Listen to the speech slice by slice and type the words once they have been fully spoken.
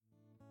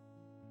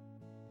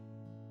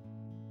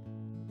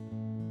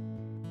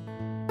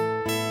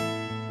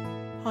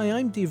Hi,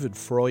 I'm David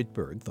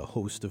Freudberg, the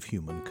host of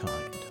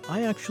Humankind.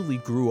 I actually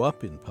grew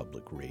up in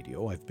public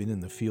radio. I've been in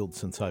the field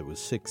since I was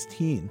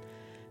 16.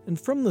 And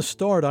from the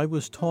start, I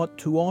was taught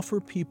to offer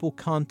people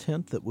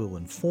content that will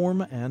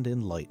inform and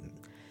enlighten.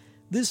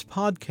 This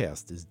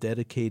podcast is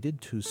dedicated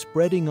to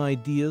spreading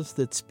ideas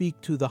that speak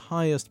to the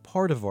highest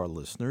part of our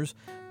listeners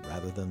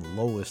rather than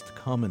the lowest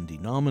common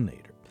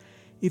denominator.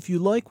 If you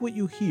like what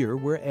you hear,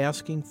 we're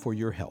asking for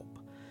your help.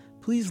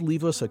 Please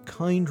leave us a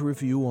kind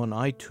review on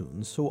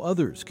iTunes so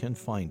others can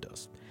find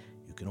us.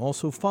 You can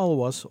also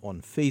follow us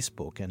on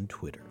Facebook and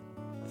Twitter.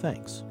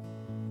 Thanks.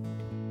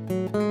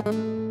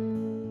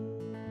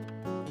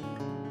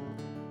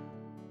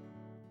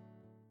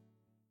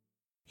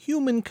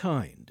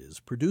 Humankind is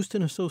produced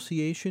in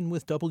association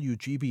with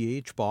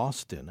WGBH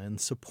Boston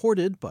and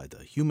supported by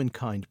the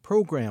Humankind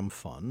Program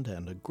Fund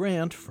and a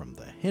grant from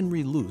the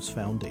Henry Luce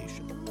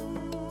Foundation.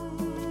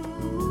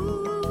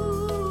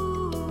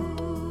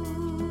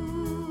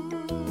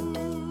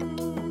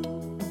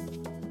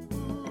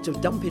 To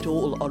dump it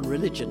all on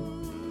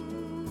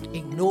religion,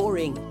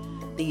 ignoring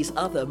these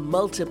other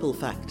multiple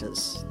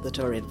factors that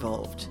are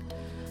involved.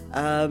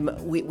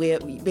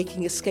 We're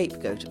making a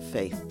scapegoat of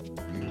faith.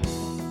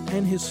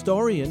 An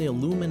historian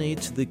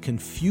illuminates the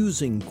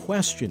confusing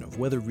question of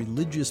whether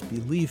religious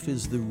belief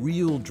is the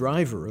real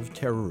driver of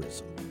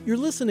terrorism. You're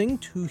listening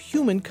to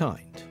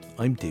Humankind.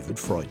 I'm David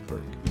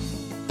Freudberg.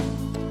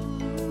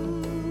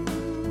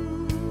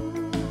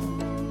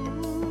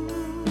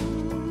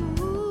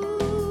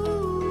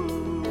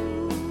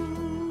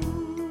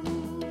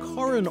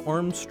 Karen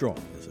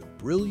Armstrong is a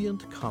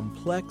brilliant,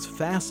 complex,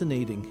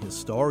 fascinating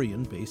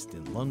historian based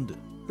in London.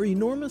 Her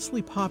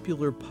enormously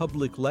popular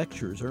public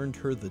lectures earned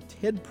her the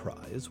TED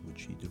Prize,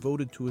 which she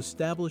devoted to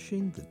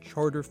establishing the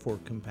Charter for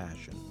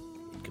Compassion.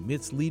 It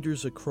commits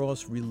leaders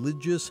across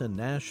religious and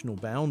national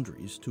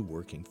boundaries to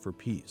working for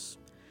peace.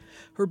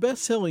 Her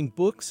best-selling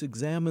books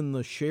examine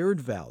the shared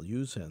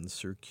values and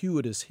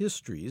circuitous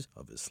histories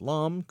of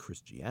Islam,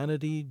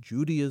 Christianity,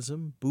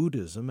 Judaism,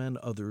 Buddhism, and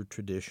other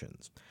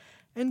traditions.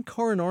 And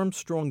Karen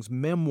Armstrong's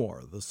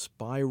memoir, The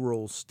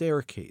Spiral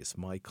Staircase,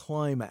 My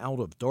Climb Out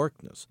of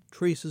Darkness,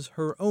 traces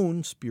her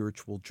own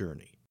spiritual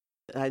journey.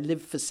 I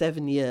lived for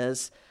 7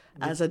 years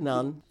as a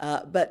nun,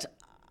 but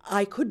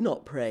I could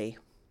not pray.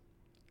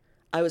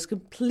 I was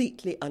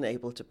completely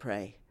unable to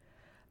pray.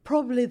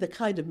 Probably the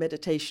kind of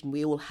meditation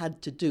we all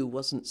had to do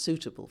wasn't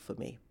suitable for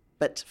me.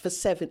 But for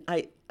 7,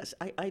 I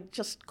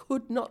just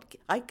could not.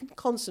 I can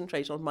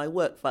concentrate on my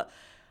work for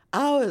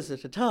hours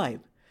at a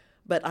time.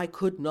 But I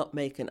could not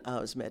make an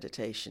hour's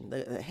meditation.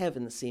 The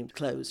heavens seemed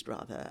closed,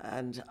 rather.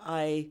 And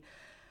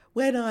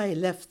when I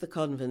left the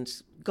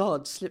convent,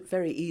 God slipped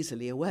very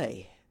easily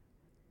away.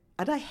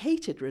 And I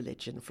hated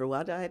religion for a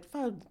while. I had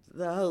found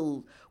the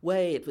whole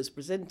way it was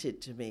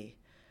presented to me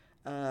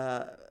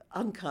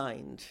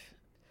unkind.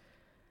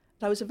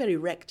 I was a very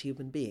wrecked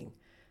human being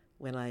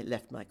when I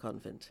left my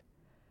convent.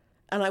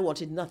 And I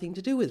wanted nothing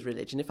to do with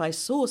religion. If I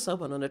saw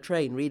someone on a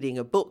train reading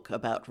a book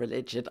about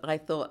religion, I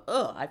thought,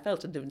 I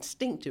felt an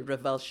instinctive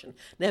revulsion,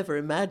 never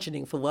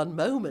imagining for one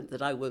moment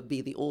that I would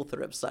be the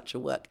author of such a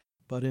work.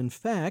 But in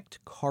fact,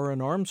 Karen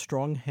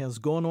Armstrong has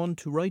gone on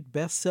to write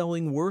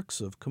best-selling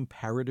works of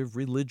comparative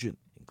religion,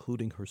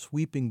 including her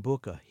sweeping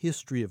book, A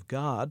History of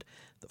God,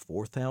 the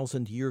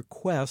 4,000-year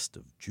quest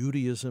of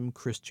Judaism,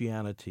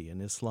 Christianity,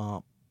 and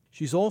Islam.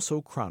 She's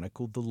also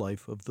chronicled the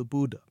life of the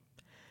Buddha.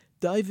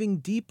 Diving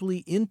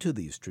deeply into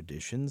these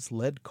traditions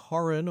led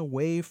Karen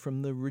away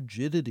from the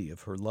rigidity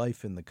of her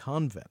life in the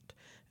convent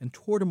and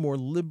toward a more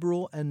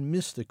liberal and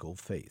mystical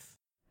faith.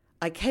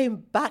 I came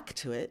back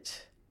to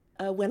it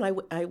when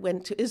I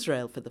went to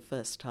Israel for the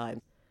first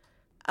time,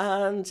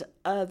 and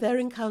there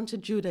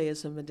encountered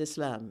Judaism and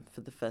Islam for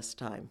the first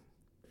time.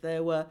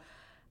 There were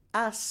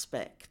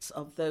aspects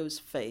of those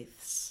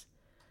faiths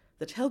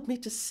that helped me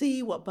to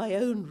see what my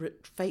own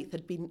faith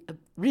had been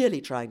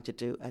really trying to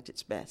do at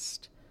its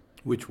best.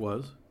 Which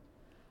was?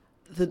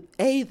 The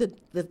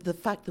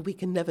fact that we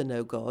can never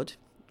know God.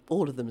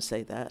 All of them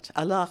say that.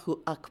 Allahu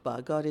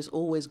Akbar, God is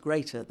always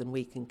greater than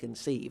we can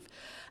conceive.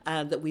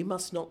 And that we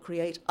must not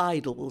create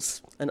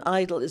idols. An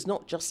idol is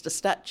not just a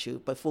statue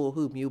before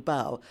whom you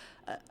bow.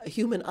 A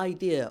human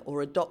idea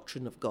or a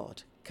doctrine of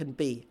God can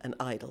be an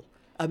idol.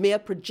 A mere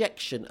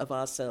projection of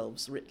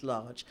ourselves writ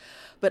large.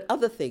 But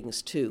other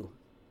things too.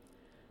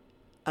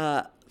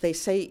 They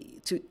say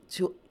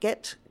to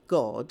get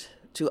God,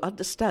 to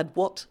understand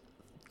what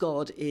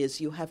God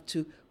is, you have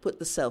to put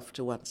the self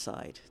to one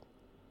side.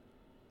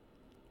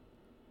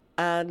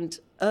 And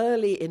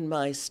early in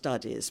my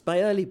studies,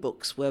 my early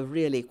books were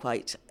really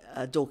quite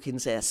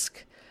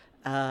Dawkins-esque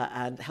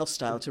and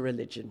hostile to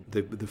religion.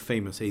 The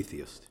famous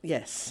atheist.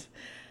 Yes.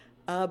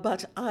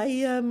 But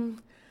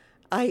when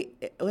I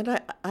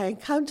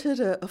encountered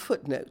a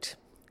footnote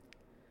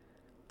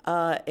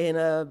in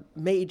a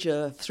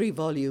major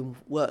 3-volume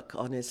work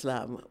on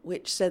Islam,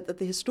 which said that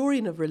the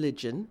historian of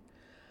religion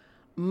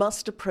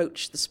must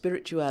approach the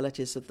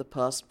spiritualities of the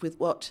past with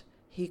what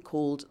he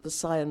called the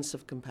science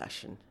of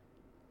compassion,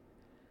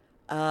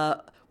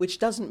 which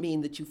doesn't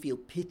mean that you feel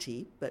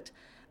pity, but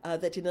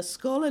that in a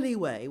scholarly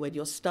way, when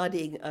you're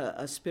studying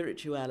a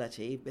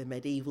spirituality, a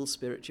medieval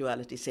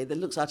spirituality, say, that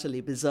looks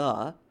utterly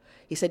bizarre,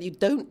 he said you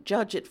don't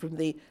judge it from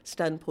the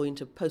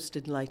standpoint of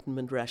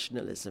post-Enlightenment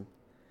rationalism.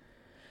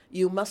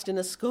 You must, in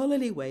a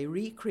scholarly way,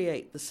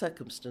 recreate the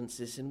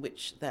circumstances in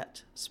which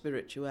that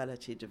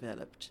spirituality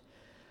developed.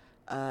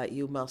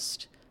 You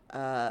must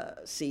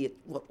see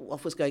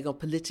what was going on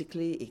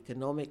politically,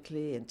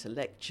 economically,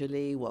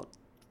 intellectually, what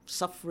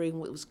suffering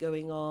was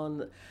going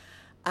on,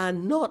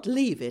 and not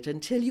leave it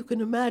until you can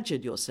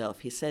imagine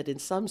yourself, he said, in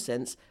some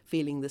sense,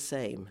 feeling the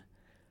same.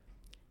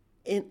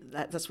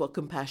 That's what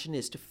compassion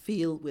is, to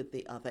feel with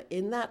the other.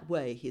 In that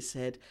way, he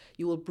said,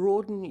 you will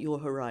broaden your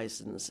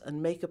horizons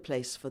and make a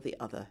place for the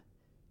other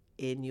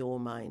in your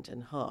mind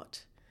and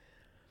heart.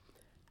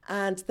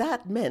 And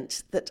that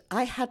meant that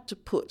I had to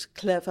put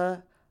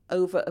clever,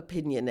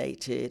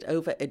 over-opinionated,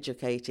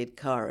 over-educated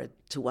Karen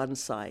to one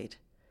side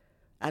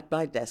at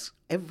my desk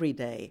every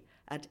day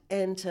and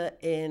enter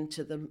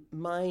into the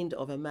mind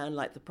of a man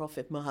like the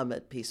Prophet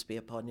Muhammad, peace be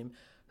upon him,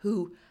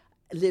 who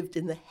lived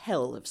in the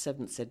hell of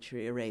 7th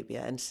century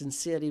Arabia and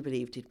sincerely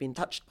believed he'd been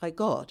touched by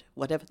God,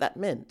 whatever that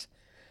meant.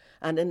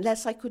 And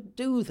unless I could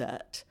do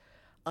that,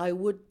 I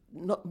would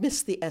not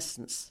miss the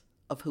essence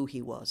of who he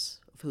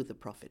was, of who the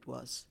Prophet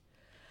was.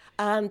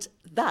 And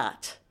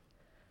that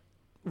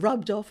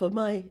rubbed off on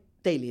my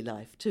daily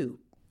life too.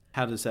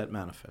 How does that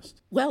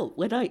manifest? Well,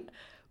 when I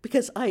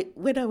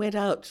went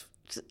out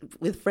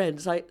with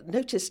friends, I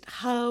noticed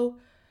how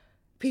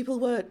people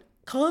were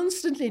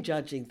constantly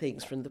judging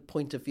things from the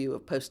point of view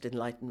of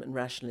post-Enlightenment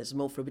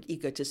rationalism, or from an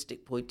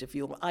egotistic point of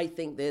view, or I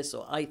think this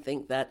or I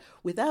think that,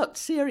 without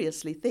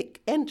seriously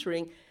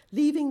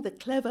leaving the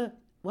clever,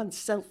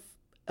 oneself,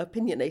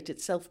 opinionated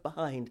self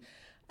behind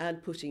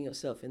and putting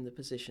yourself in the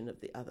position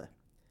of the other.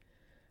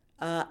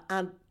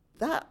 And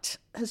that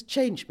has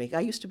changed me. I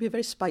used to be a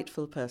very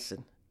spiteful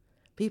person.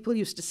 People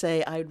used to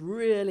say, I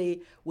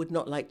really would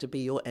not like to be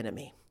your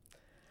enemy.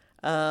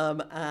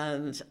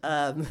 And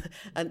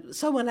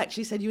someone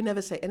actually said, you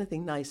never say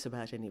anything nice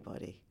about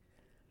anybody.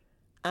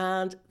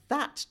 And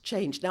that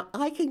changed. Now,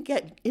 I can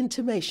get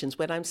intimations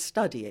when I'm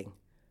studying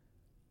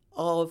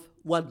of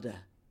wonder,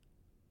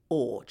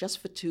 awe, just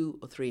for 2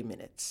 or 3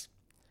 minutes.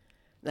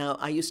 Now,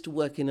 I used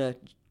to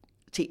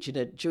teach in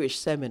a Jewish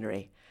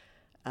seminary,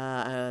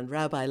 and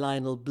Rabbi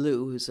Lionel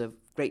Blue, who's a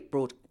great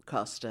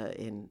broadcaster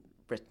in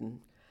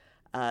Britain,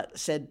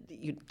 said,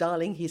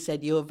 darling, he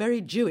said, you're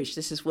very Jewish.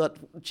 This is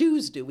what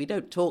Jews do. We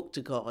don't talk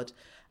to God.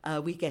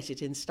 We get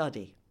it in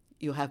study.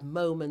 You have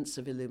moments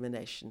of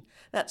illumination.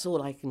 That's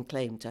all I can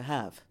claim to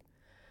have.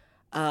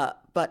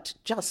 But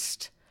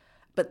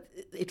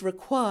it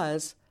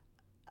requires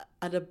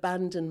an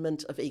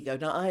abandonment of ego.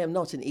 Now, I am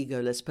not an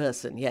egoless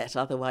person yet,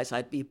 otherwise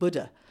I'd be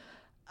Buddha.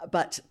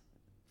 But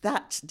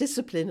that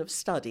discipline of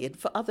study, and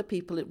for other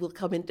people it will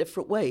come in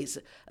different ways.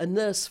 A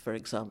nurse, for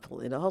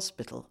example, in a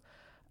hospital,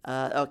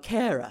 or a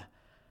carer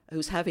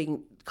who's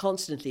having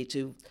constantly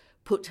to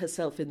put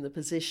herself in the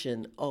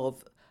position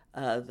of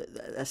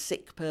a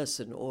sick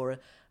person or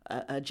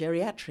a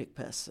geriatric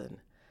person,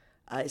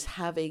 is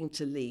having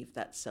to leave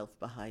that self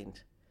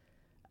behind.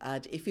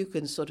 And if you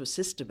can sort of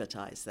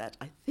systematize that,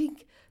 I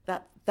think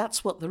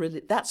that's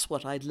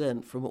what I'd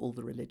learned from all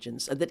the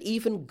religions, and that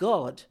even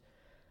God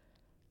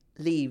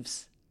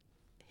leaves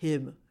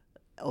him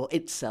or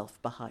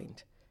itself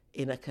behind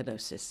in a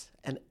kenosis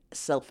and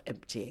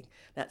self-emptying.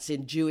 That's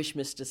in Jewish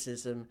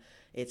mysticism.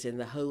 It's in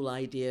the whole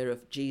idea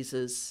of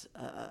Jesus,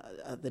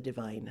 the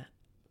divine.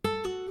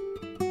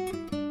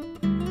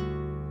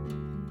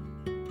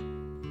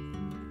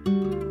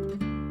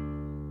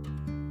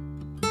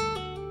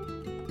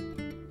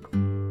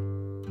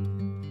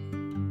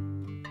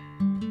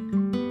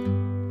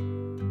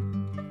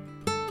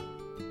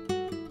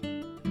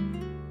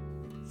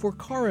 For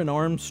Karen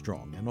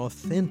Armstrong, an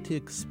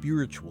authentic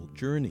spiritual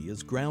journey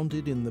is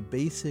grounded in the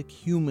basic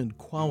human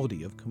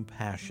quality of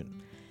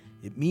compassion.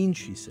 It means,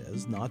 she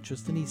says, not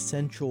just an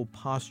essential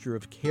posture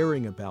of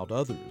caring about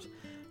others,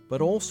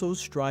 but also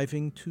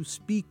striving to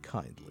speak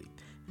kindly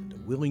and a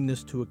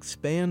willingness to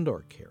expand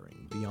our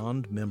caring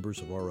beyond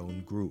members of our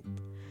own group.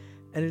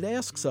 And it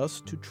asks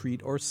us to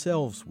treat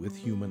ourselves with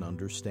human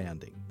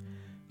understanding.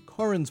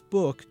 Karen's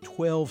book,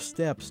 12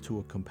 Steps to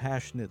a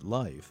Compassionate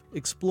Life,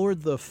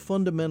 explored the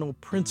fundamental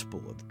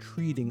principle of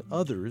treating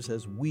others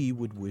as we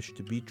would wish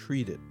to be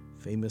treated,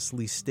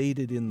 famously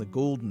stated in the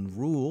Golden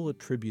Rule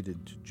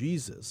attributed to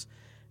Jesus,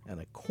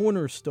 and a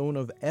cornerstone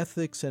of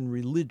ethics and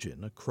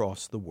religion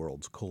across the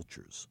world's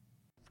cultures.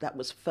 That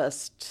was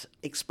first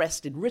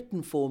expressed in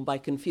written form by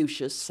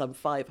Confucius some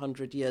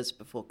 500 years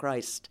before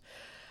Christ.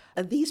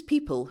 And these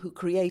people who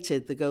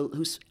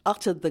who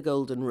uttered the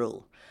Golden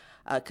Rule,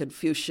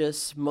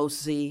 Confucius,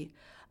 Mozi,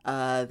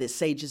 the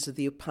sages of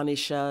the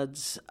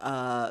Upanishads,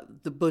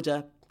 the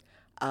Buddha,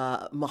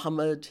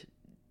 Muhammad,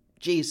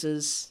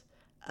 Jesus,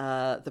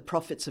 the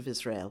prophets of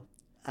Israel,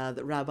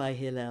 the Rabbi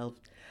Hillel,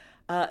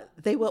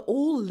 they were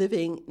all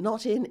living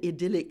not in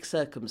idyllic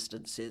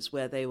circumstances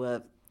where they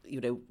were,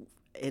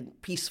 in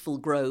peaceful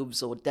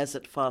groves or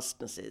desert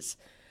fastnesses.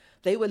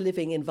 They were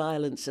living in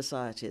violent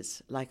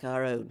societies like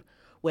our own,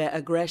 where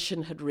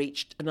aggression had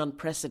reached an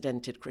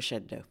unprecedented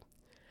crescendo.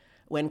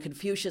 When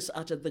Confucius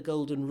uttered the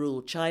Golden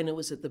Rule, China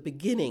was at the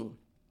beginning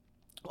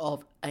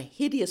of a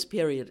hideous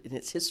period in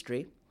its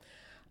history.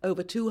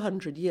 Over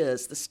 200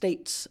 years, the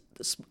states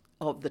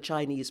of the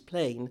Chinese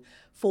plain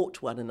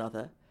fought one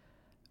another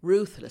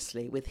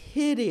ruthlessly with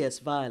hideous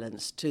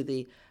violence to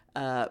the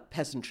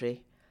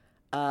peasantry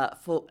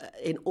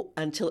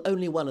until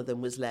only one of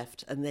them was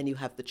left, and then you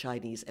have the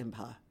Chinese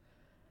Empire.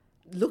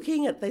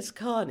 Looking at this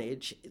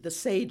carnage, the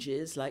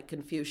sages like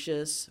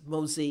Confucius,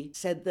 Mozi,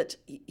 said that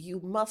you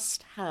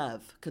must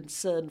have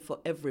concern for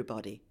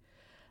everybody.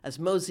 As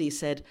Mozi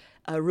said,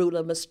 a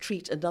ruler must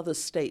treat another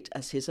state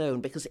as his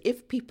own, because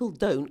if people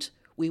don't,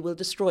 we will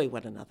destroy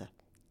one another.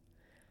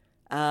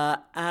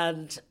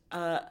 And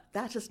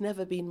that has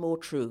never been more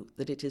true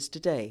than it is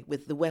today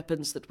with the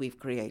weapons that we've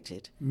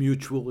created.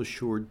 Mutual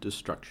assured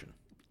destruction.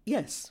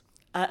 Yes.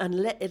 And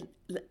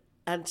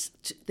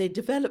they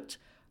developed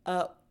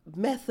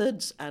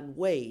methods and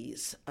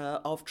ways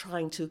of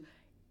trying to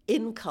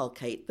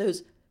inculcate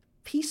those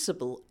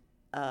peaceable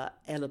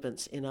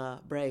elements in our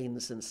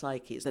brains and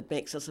psyches that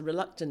makes us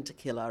reluctant to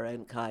kill our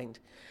own kind.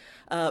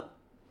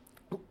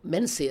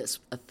 Mencius,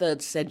 a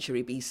 3rd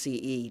century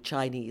BCE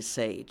Chinese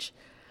sage,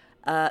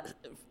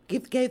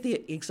 gave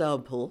the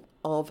example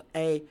of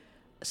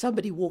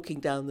somebody walking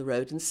down the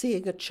road and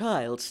seeing a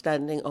child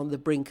standing on the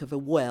brink of a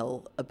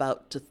well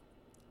about to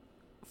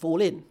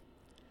fall in.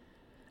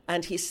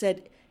 And he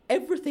said,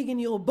 everything in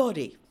your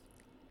body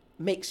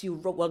makes you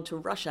want to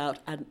rush out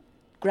and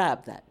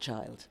grab that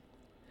child.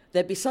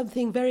 There'd be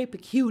something very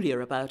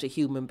peculiar about a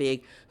human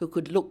being who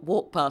could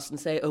walk past and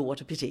say, oh, what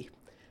a pity,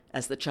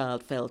 as the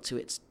child fell to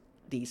its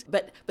knees.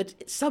 But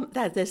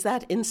there's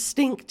that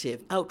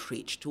instinctive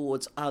outreach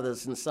towards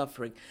others and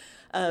suffering.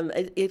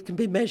 It can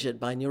be measured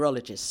by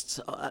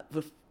neurologists,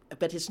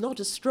 but it's not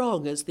as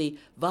strong as the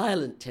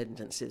violent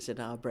tendencies in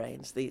our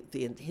brains, the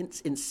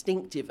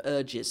instinctive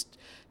urges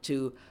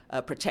to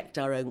protect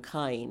our own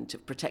kind, to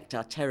protect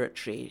our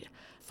territory,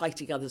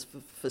 fighting others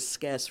for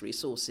scarce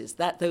resources.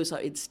 Those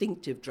are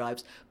instinctive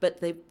drives, but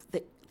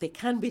they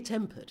can be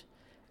tempered.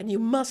 And you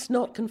must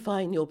not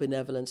confine your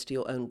benevolence to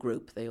your own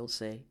group, they all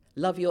say.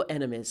 Love your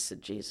enemies,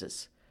 said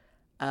Jesus.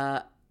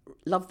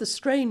 Love the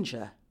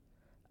stranger,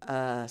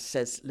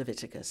 says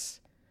Leviticus.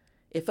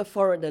 If a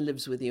foreigner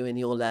lives with you in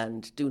your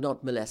land, do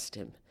not molest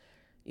him.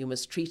 You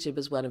must treat him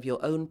as one of your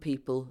own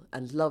people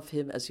and love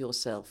him as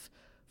yourself,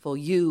 for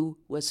you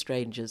were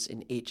strangers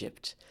in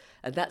Egypt.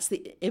 And that's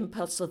the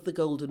impulse of the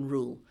Golden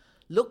Rule.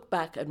 Look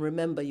back and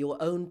remember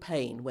your own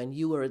pain when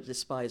you were a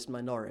despised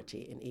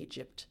minority in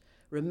Egypt.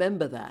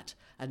 Remember that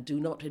and do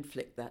not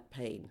inflict that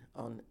pain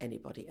on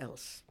anybody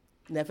else.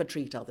 Never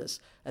treat others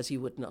as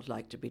you would not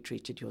like to be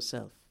treated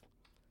yourself.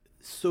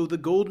 So the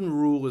Golden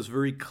Rule is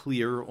very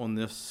clear on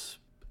this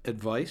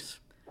advice.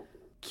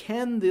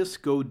 Can this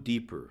go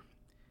deeper?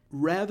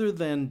 Rather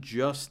than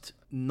just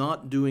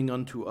not doing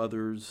unto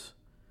others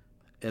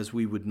as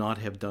we would not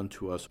have done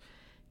to us,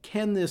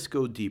 can this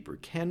go deeper?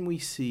 Can we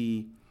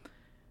see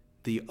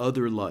the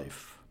other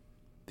life,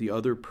 the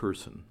other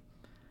person,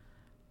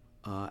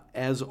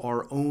 as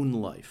our own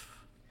life?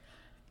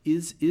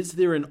 Is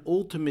there an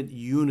ultimate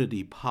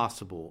unity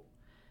possible?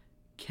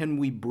 Can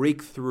we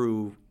break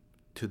through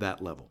to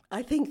that level?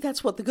 I think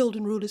that's what the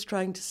Golden Rule is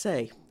trying to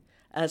say.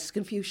 As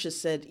Confucius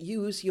said,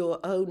 use your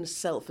own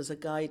self as a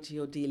guide to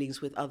your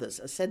dealings with others,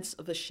 a sense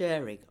of a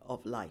sharing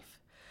of life.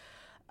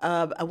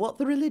 And what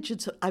the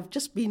religions... I've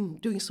just been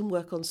doing some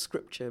work on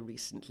scripture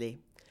recently,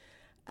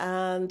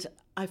 and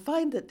I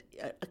find that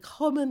a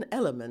common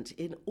element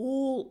in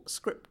all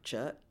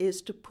scripture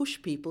is to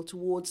push people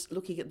towards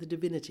looking at the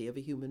divinity of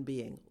a human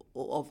being,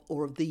 or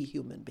of the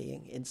human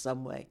being in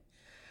some way.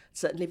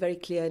 Certainly very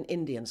clear in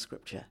Indian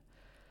scripture.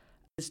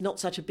 There's not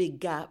such a big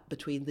gap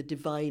between the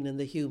divine and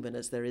the human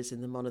as there is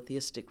in the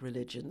monotheistic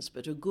religions,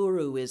 but a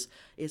guru is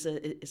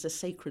a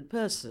sacred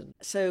person.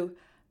 So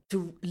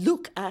to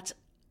look at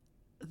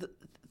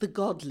the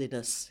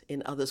godliness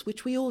in others,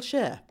 which we all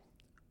share,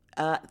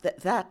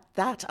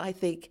 that I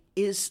think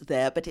is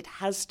there, but it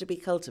has to be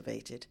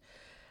cultivated,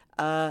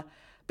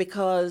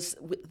 because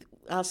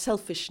our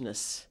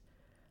selfishness,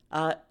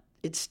 our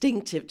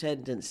instinctive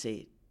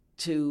tendency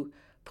to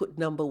put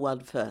number one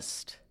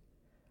first,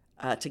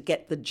 to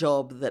get the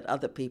job that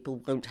other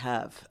people won't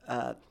have,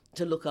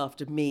 to look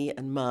after me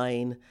and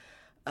mine,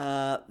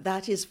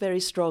 that is very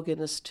strong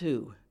in us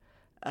too.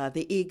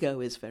 The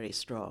ego is very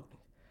strong.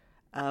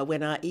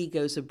 When our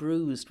egos are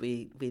bruised,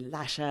 we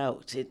lash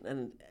out,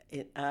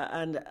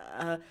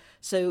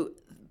 so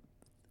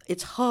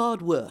it's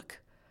hard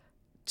work.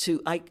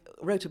 I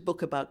wrote a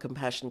book about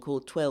compassion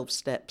called 12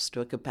 Steps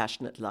to a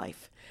Compassionate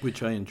Life.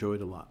 Which I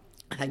enjoyed a lot.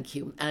 Thank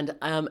you. And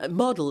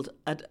modelled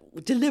and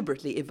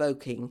deliberately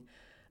evoking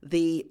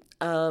the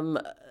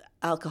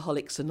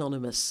Alcoholics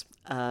Anonymous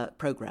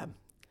program,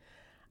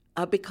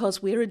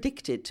 because we're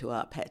addicted to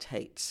our pet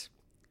hates.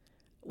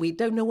 We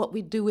don't know what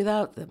we'd do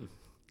without them.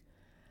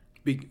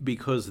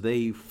 Because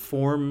they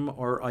form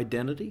our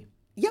identity?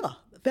 Yeah,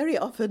 very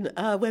often,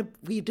 when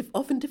we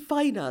often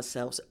define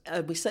ourselves,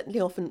 we certainly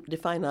often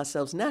define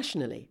ourselves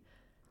nationally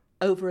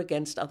over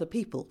against other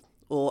people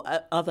or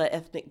other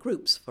ethnic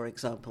groups, for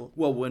example.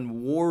 Well,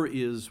 when war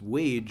is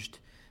waged,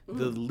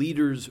 the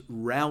leaders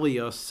rally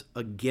us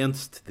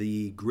against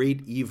the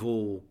great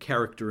evil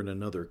character in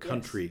another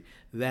country. Yes.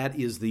 That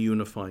is the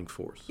unifying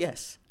force.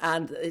 Yes,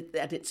 and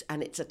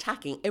it's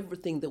attacking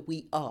everything that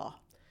we are.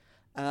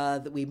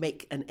 That we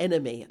make an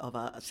enemy of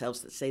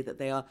ourselves, that say that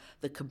they are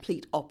the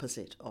complete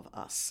opposite of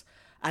us.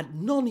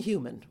 And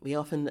non-human, we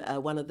often,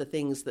 one of the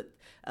things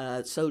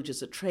that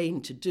soldiers are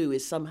trained to do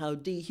is somehow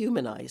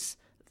dehumanize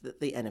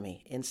the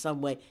enemy in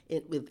some way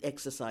with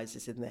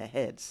exercises in their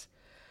heads.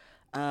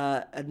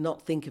 And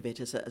not think of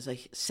it as a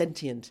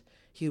sentient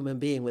human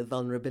being with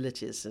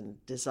vulnerabilities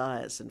and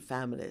desires and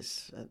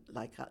families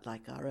like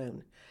our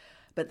own.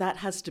 But that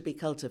has to be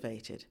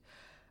cultivated.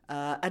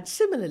 And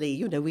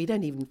similarly, we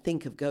don't even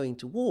think of going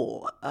to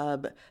war.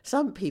 But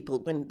some people,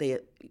 when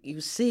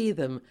you see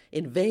them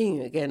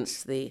inveighing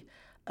against the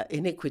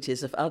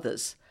iniquities of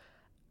others,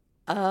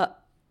 are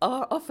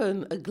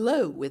often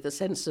aglow with a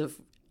sense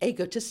of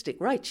egotistic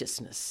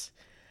righteousness.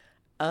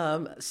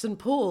 St.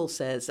 Paul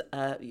says,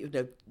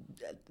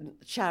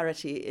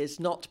 charity is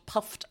not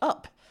puffed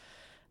up.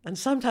 And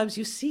sometimes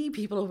you see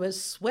people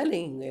almost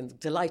swelling in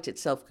delighted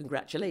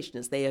self-congratulation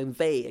as they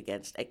inveigh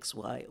against X,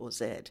 Y, or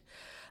Z.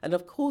 And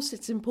of course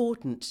it's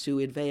important to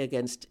inveigh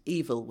against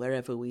evil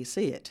wherever we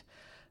see it.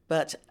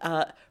 But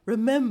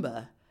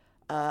remember,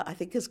 I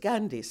think as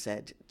Gandhi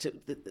said,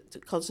 to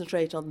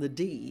concentrate on the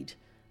deed,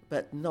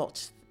 but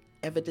not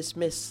ever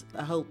dismiss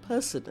a whole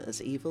person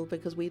as evil,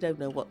 because we don't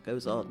know what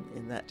goes on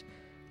in that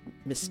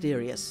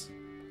mysterious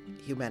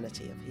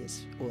humanity of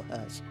his or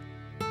hers.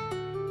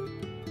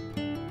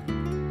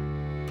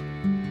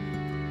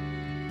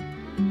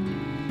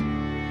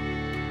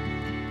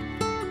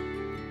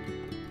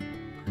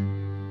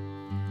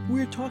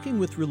 We're talking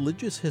with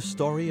religious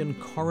historian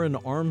Karen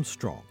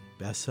Armstrong,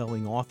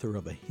 best-selling author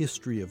of A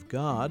History of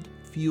God,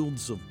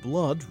 Fields of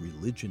Blood,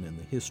 Religion and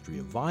the History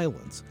of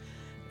Violence,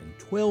 and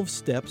 12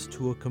 Steps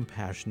to a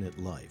Compassionate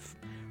Life.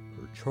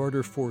 Her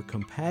Charter for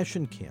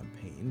Compassion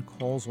campaign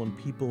calls on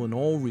people in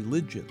all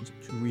religions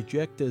to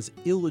reject as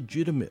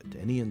illegitimate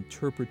any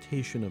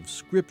interpretation of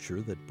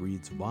Scripture that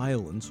breeds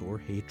violence or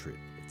hatred.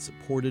 It's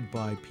supported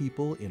by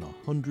people in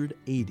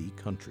 180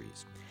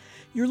 countries.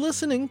 You're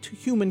listening to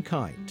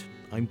Humankind.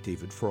 I'm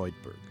David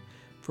Freudberg.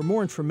 For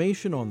more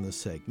information on this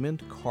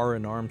segment,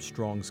 Karen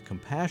Armstrong's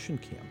Compassion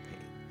campaign,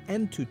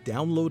 and to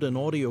download an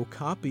audio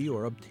copy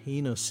or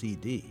obtain a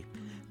CD,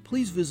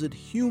 please visit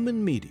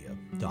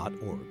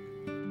humanmedia.org.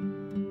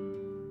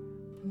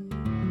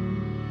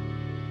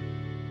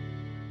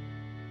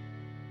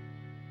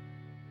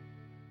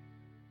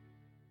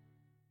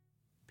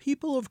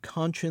 People of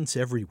conscience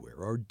everywhere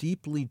are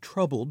deeply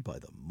troubled by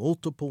the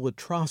multiple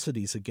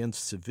atrocities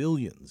against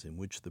civilians in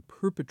which the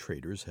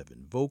perpetrators have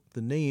invoked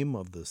the name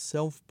of the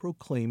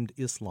self-proclaimed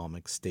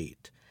Islamic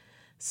State.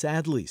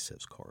 Sadly,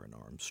 says Karen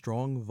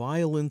Armstrong,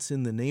 violence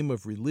in the name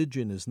of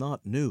religion is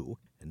not new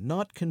and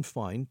not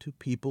confined to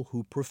people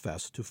who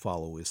profess to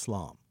follow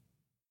Islam.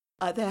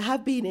 There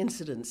have been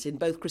incidents in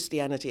both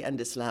Christianity and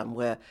Islam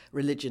where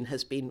religion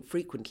has been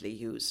frequently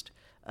used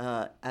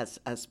as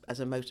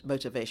a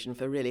motivation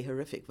for really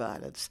horrific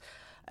violence,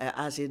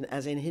 as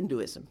in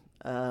Hinduism,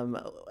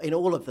 in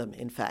all of them,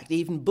 in fact.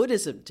 Even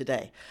Buddhism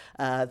today,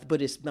 the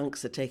Buddhist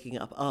monks are taking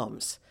up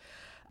arms.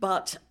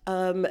 But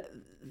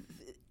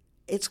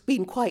it's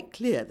been quite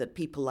clear that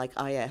people like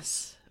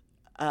IS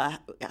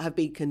have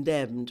been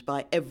condemned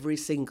by every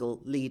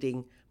single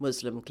leading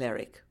Muslim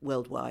cleric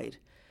worldwide,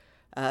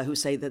 who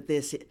say that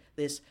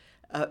this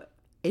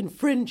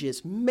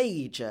infringes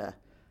major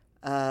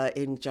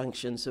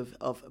injunctions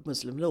of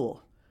Muslim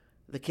law.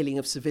 The killing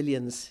of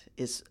civilians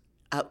is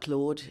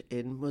outlawed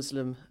in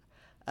Muslim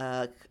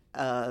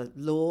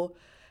law.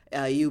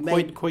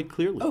 Quite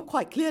clearly. Oh,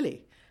 quite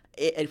clearly.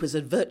 It was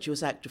a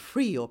virtuous act to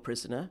free your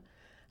prisoner.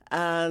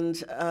 And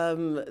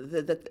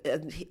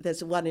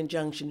there's one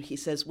injunction, he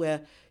says,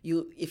 where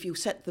if you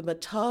set them a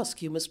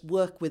task, you must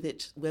work with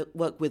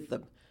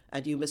them,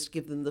 and you must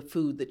give them the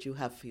food that you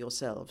have for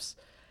yourselves.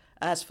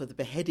 As for the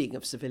beheading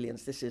of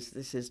civilians, this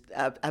is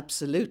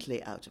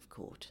absolutely out of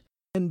court.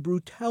 And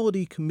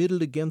brutality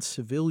committed against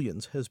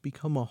civilians has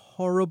become a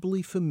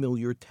horribly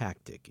familiar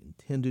tactic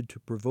intended to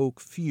provoke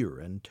fear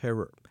and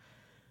terror.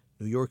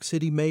 New York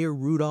City Mayor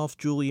Rudolph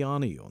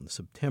Giuliani on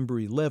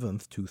September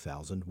 11th,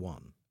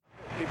 2001.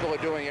 People are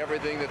doing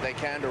everything that they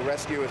can to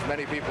rescue as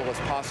many people as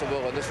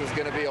possible, and this is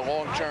going to be a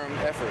long-term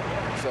effort.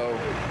 So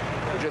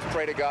we just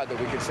pray to God that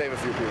we can save a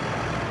few people.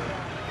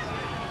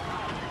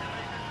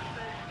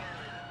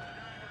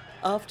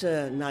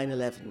 After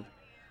 9/11,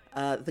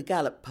 the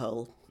Gallup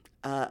poll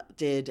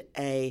did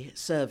a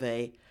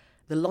survey,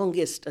 the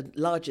longest and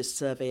largest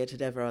survey it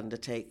had ever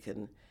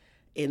undertaken,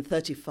 in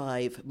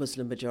 35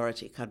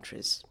 Muslim-majority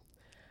countries.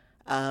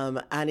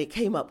 And it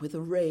came up with a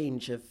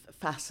range of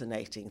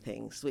fascinating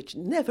things, which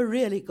never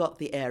really got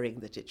the airing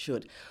that it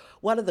should.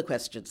 One of the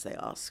questions they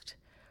asked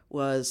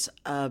was,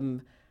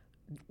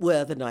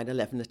 were the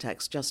 9/11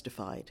 attacks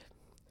justified?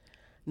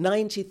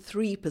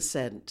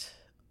 93%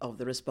 of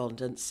the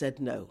respondents said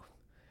no,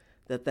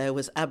 that there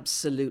was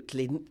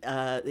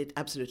it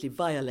absolutely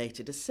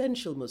violated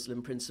essential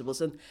Muslim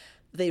principles, and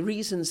the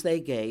reasons they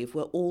gave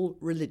were all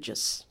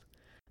religious.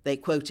 They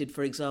quoted,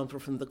 for example,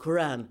 from the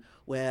Quran,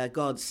 where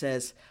God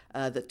says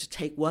that to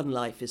take one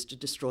life is to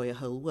destroy a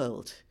whole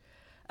world.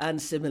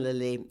 And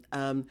similarly,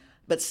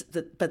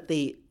 but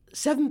the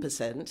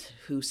 7%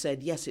 who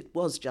said, yes, it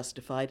was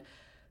justified,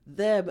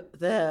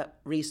 their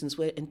reasons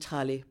were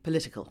entirely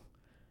political,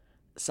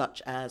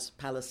 such as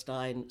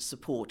Palestine,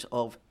 support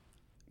of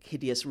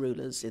hideous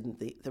rulers in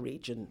the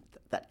region,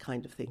 that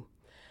kind of thing.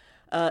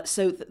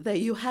 So there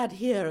you had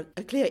here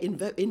a clear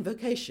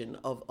invocation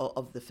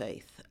of the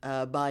faith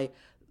by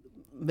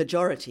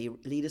majority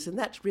leaders, and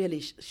that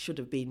really should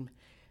have been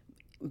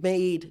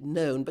made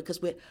known, because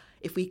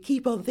if we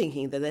keep on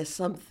thinking that there's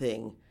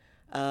something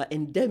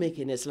endemic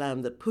in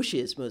Islam that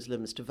pushes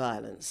Muslims to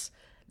violence,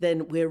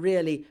 then we're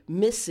really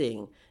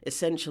missing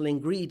essential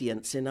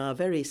ingredients in our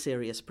very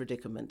serious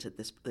predicament at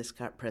this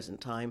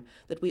present time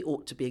that we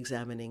ought to be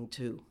examining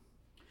too.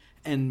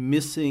 And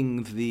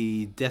missing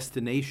the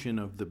destination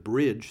of the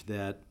bridge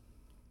that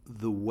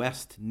the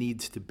West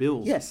needs to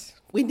build. Yes,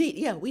 we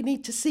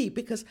need to see,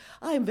 because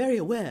I am very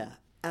aware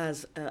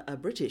as a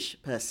British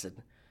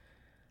person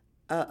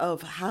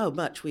of how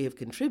much we have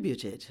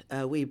contributed.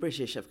 We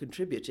British have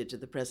contributed to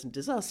the present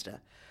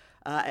disaster.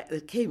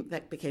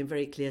 That became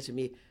very clear to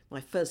me. My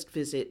first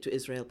visit to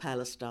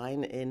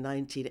Israel-Palestine in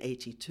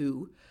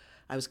 1982,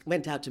 I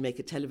went out to make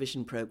a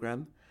television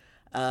program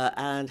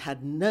and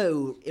had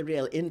no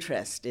real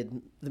interest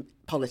in the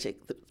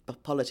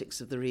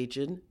politics of the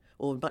region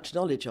or much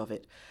knowledge of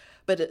it.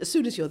 But as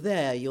soon as you're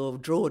there, you're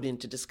drawn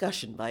into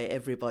discussion by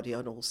everybody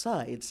on all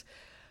sides.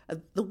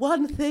 The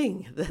one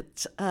thing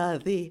that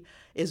the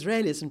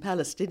Israelis and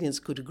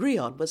Palestinians could agree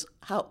on was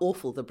how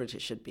awful the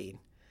British had been.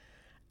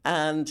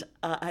 And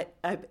I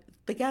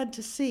began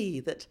to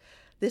see that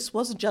this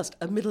wasn't just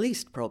a Middle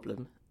East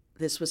problem,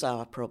 this was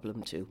our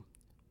problem too.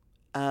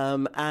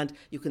 And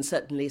you can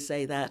certainly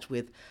say that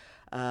with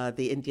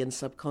the Indian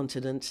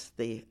subcontinent,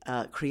 the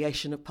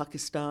creation of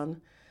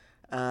Pakistan,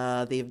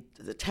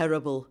 the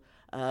terrible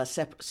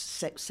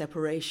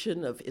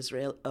separation of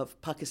Israel,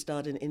 of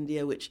Pakistan and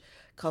India, which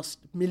cost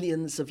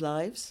millions of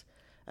lives,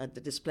 and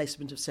the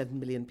displacement of 7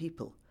 million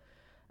people.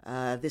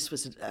 This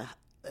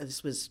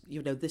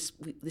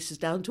is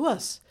down to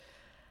us.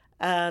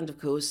 And of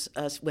course,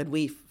 when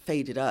we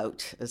faded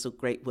out as a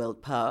great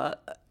world power,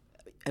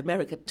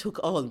 America took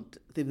on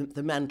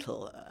the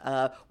mantle,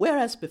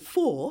 whereas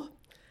before,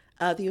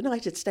 the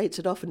United States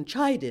had often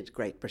chided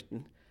Great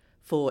Britain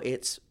for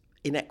its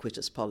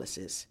inequitous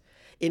policies.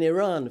 In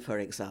Iran, for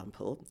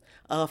example,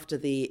 in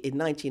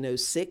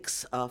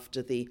 1906,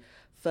 after they'd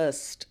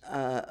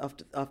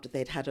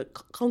had a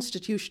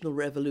constitutional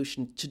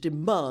revolution to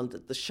demand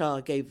that the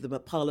Shah gave them a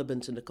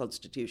parliament and a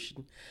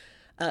constitution,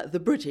 the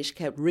British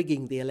kept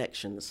rigging the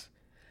elections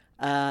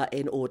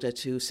in order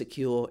to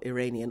secure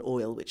Iranian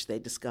oil, which they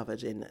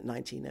discovered in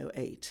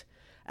 1908.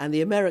 And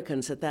the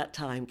Americans at that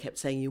time kept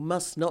saying, you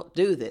must not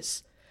do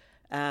this,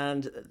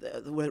 and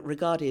were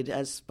regarded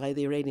as by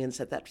the Iranians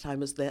at that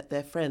time as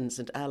their friends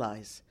and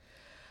allies.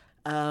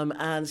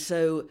 And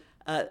so,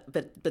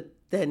 but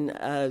then,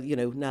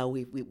 now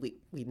we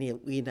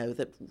know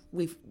that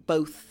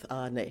both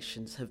our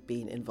nations have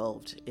been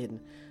involved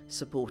in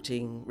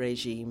supporting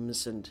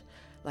regimes, and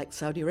like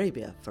Saudi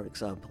Arabia, for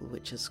example,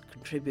 which has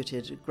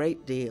contributed a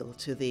great deal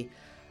to the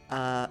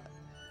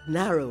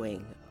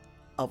narrowing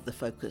of the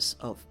focus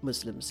of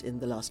Muslims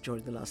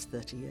during the last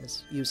 30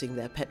 years, using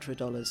their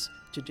petrodollars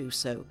to do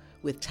so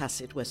with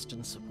tacit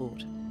Western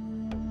support.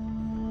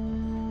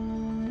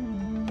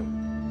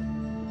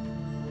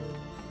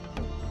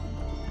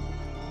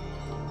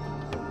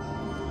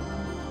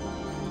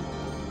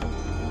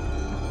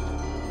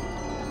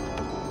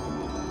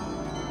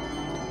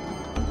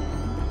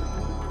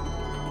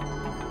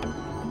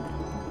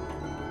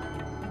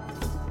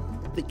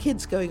 The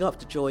kids going off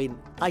to join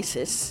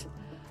ISIS,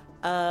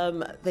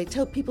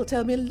 people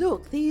tell me,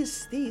 look,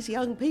 these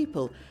young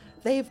people,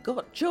 they've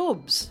got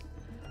jobs,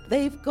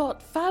 they've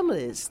got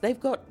families, they've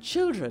got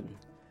children.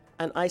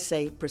 And I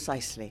say,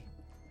 precisely.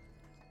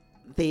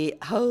 The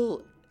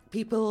whole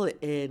people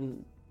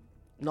in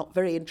not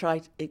very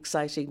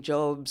exciting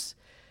jobs,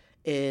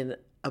 in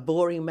a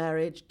boring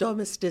marriage,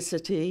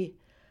 domesticity,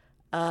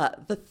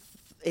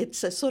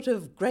 it's a sort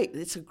of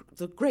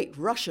the great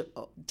rush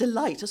of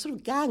delight, a sort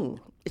of gang.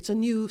 It's a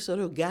new sort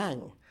of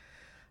gang,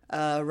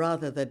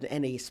 rather than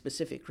any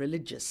specific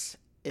religious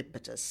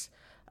impetus.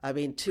 I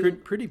mean,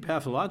 pretty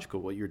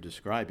pathological what you're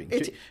describing.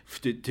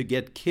 To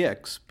get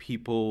kicks,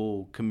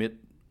 people commit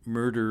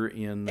murder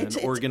in an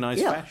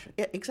organized fashion.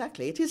 Yeah,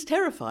 exactly. It is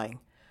terrifying.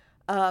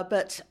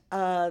 But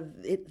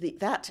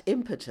that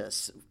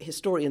impetus,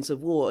 historians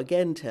of war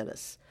again tell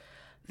us,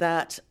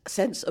 that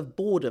sense of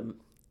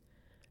boredom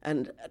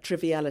and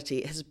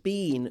triviality has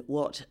been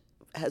what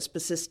has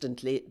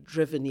persistently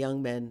driven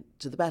young men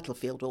to the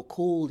battlefield or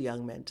called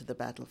young men to the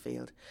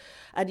battlefield.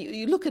 And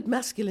you look at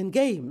masculine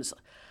games,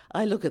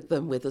 I look at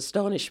them with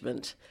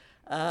astonishment.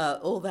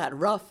 All that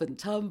rough and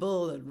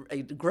tumble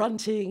and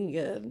grunting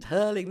and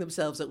hurling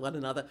themselves at one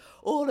another,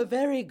 all a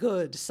very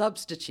good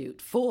substitute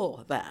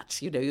for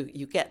that.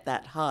 You get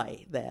that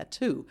high there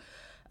too.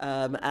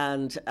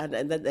 And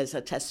then there's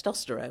a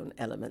testosterone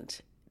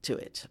element to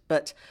it.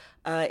 But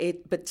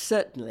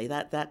certainly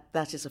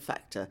that is a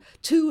factor.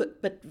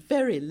 But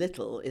very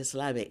little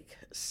Islamic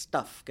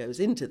stuff goes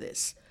into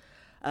this.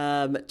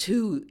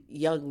 2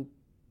 young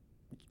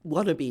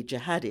wannabe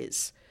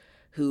jihadis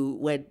who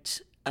went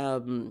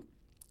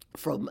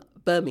from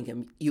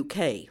Birmingham,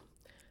 UK,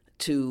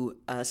 to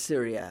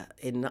Syria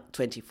in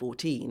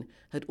 2014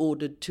 had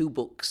ordered 2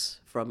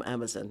 books from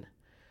Amazon.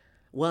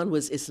 One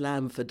was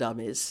Islam for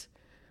Dummies.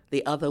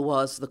 The other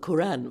was the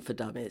Quran for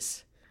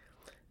Dummies.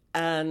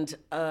 And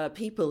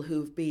people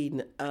who've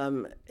been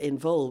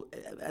involved,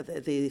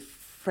 the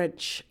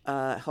French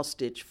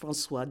hostage,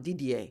 Francois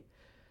Didier,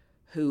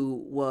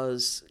 who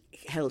was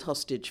held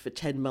hostage for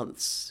 10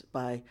 months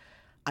by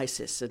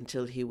ISIS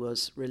until he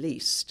was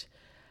released,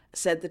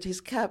 said that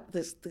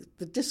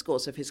the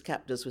discourse of his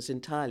captors was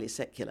entirely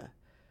secular.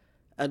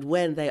 And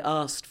when they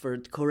asked for a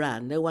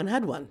Quran, no one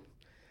had one.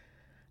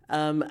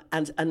 And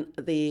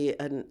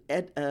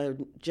a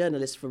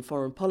journalist from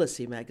Foreign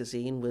Policy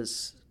magazine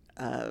was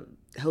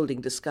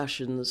holding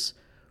discussions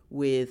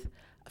with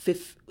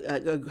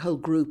a whole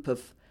group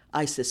of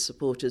ISIS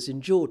supporters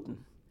in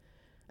Jordan.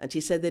 And he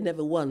said they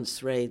never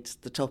once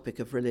raised the topic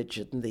of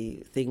religion.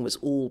 The thing was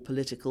all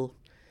political.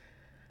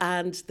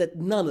 And that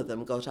none of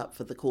them got up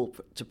for the call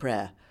to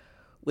prayer,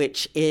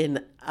 which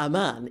in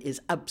Amman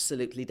is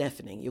absolutely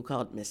deafening. You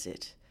can't miss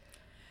it.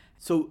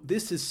 So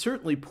this is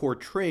certainly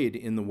portrayed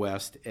in the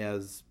West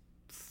as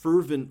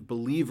fervent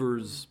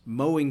believers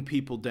mowing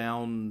people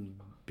down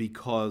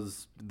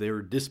because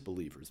they're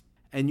disbelievers.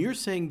 And you're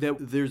saying that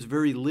there's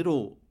very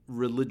little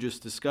religious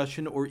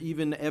discussion or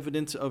even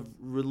evidence of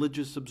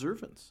religious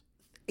observance.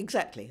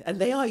 Exactly. And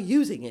they are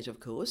using it, of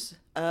course.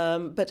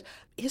 But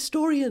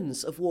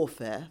historians of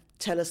warfare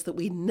tell us that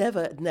we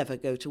never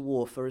go to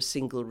war for a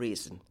single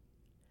reason.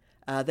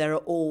 There are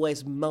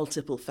always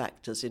multiple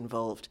factors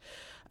involved,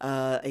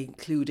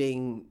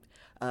 including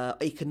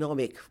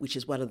economic, which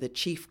is one of the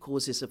chief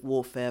causes of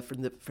warfare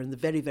from the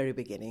very, very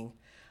beginning,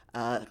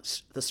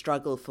 the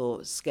struggle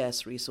for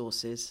scarce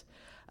resources,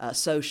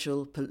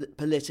 social,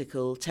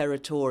 political,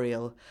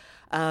 territorial,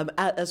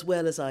 as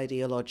well as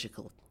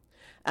ideological.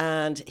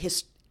 And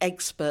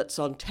experts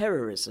on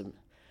terrorism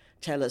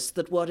tell us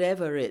that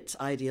whatever its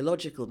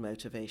ideological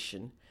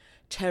motivation,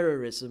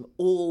 terrorism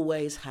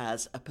always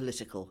has a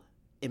political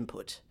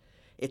input.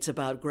 It's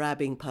about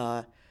grabbing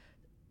power,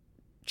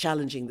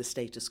 challenging the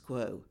status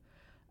quo,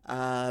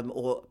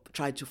 or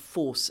trying to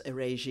force a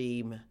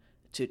regime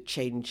to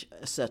change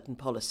a certain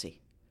policy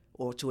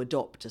or to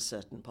adopt a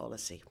certain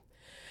policy.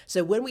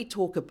 So when we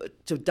talk about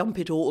to dump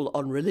it all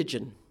on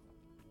religion,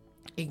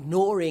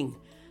 ignoring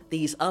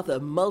these other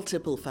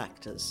multiple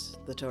factors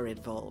that are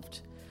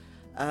involved,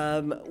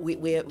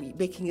 we're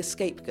making a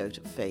scapegoat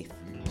of faith.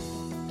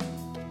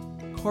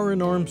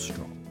 Karen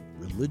Armstrong,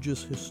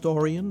 religious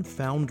historian,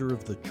 founder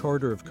of the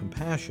Charter of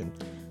Compassion,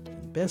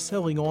 and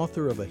best-selling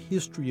author of A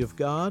History of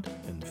God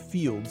and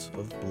Fields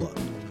of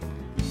Blood.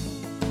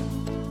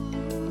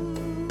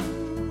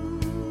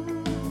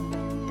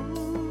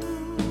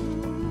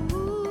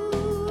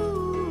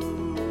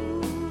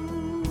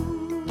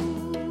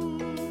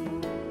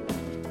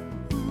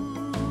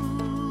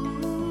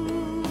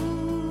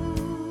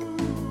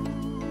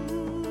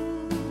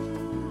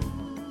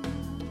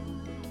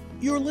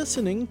 You're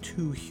listening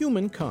to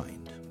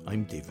Humankind.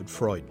 I'm David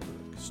Freudberg.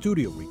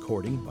 Studio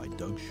recording by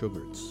Doug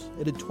Sugarts.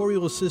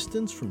 Editorial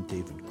assistance from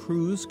David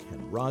Cruz,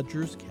 Ken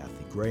Rogers,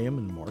 Kathy Graham,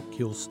 and Mark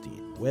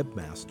Kilstein.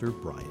 Webmaster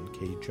Brian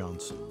K.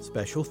 Johnson.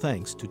 Special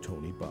thanks to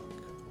Tony Buck.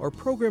 Our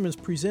program is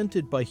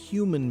presented by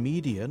Human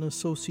Media in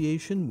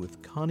association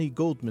with Connie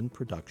Goldman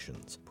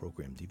Productions.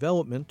 Program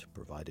development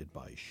provided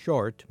by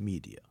Shart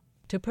Media.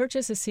 To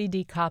purchase a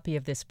CD copy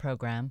of this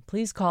program,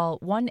 please call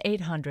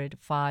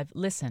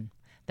 1-800-5-LISTEN.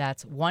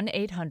 That's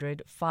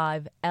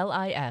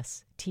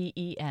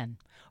 1-800-5-LISTEN.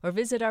 Or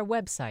visit our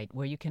website,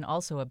 where you can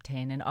also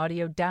obtain an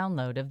audio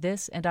download of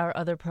this and our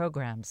other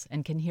programs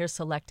and can hear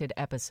selected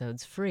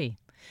episodes free.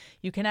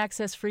 You can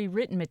access free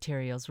written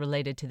materials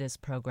related to this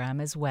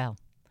program as well.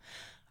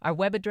 Our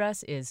web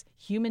address is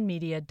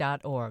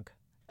humanmedia.org.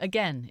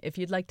 Again, if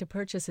you'd like to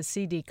purchase a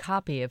CD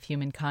copy of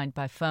Humankind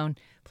by phone,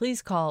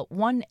 please call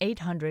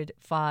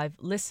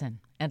 1-800-5-LISTEN,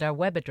 and our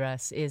web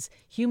address is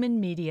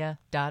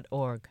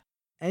humanmedia.org.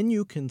 And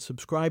you can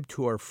subscribe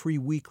to our free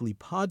weekly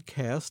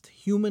podcast,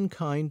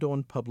 Humankind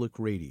on Public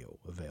Radio,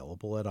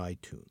 available at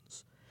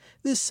iTunes.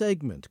 This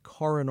segment,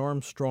 Karen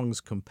Armstrong's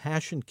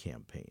Compassion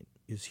Campaign,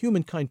 is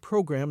Humankind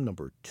program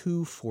number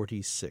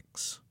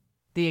 246.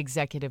 The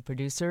executive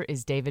producer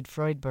is David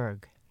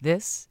Freudberg.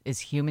 This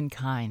is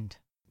Humankind.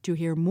 To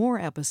hear more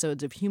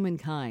episodes of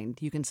Humankind,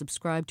 you can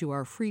subscribe to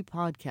our free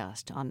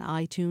podcast on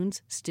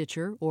iTunes,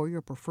 Stitcher, or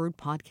your preferred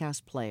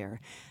podcast player.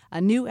 A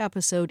new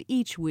episode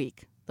each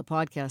week. The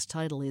podcast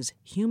title is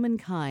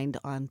Humankind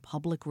on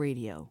Public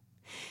Radio.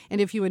 And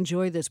if you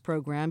enjoy this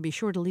program, be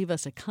sure to leave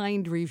us a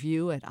kind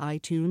review at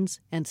iTunes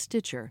and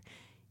Stitcher.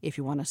 If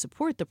you want to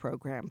support the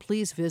program,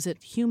 please visit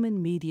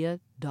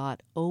humanmedia.org.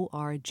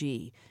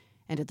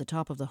 And at the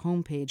top of the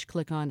homepage,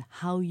 click on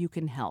How You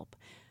Can Help.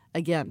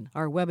 Again,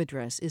 our web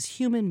address is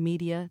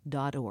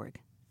humanmedia.org.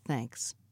 Thanks.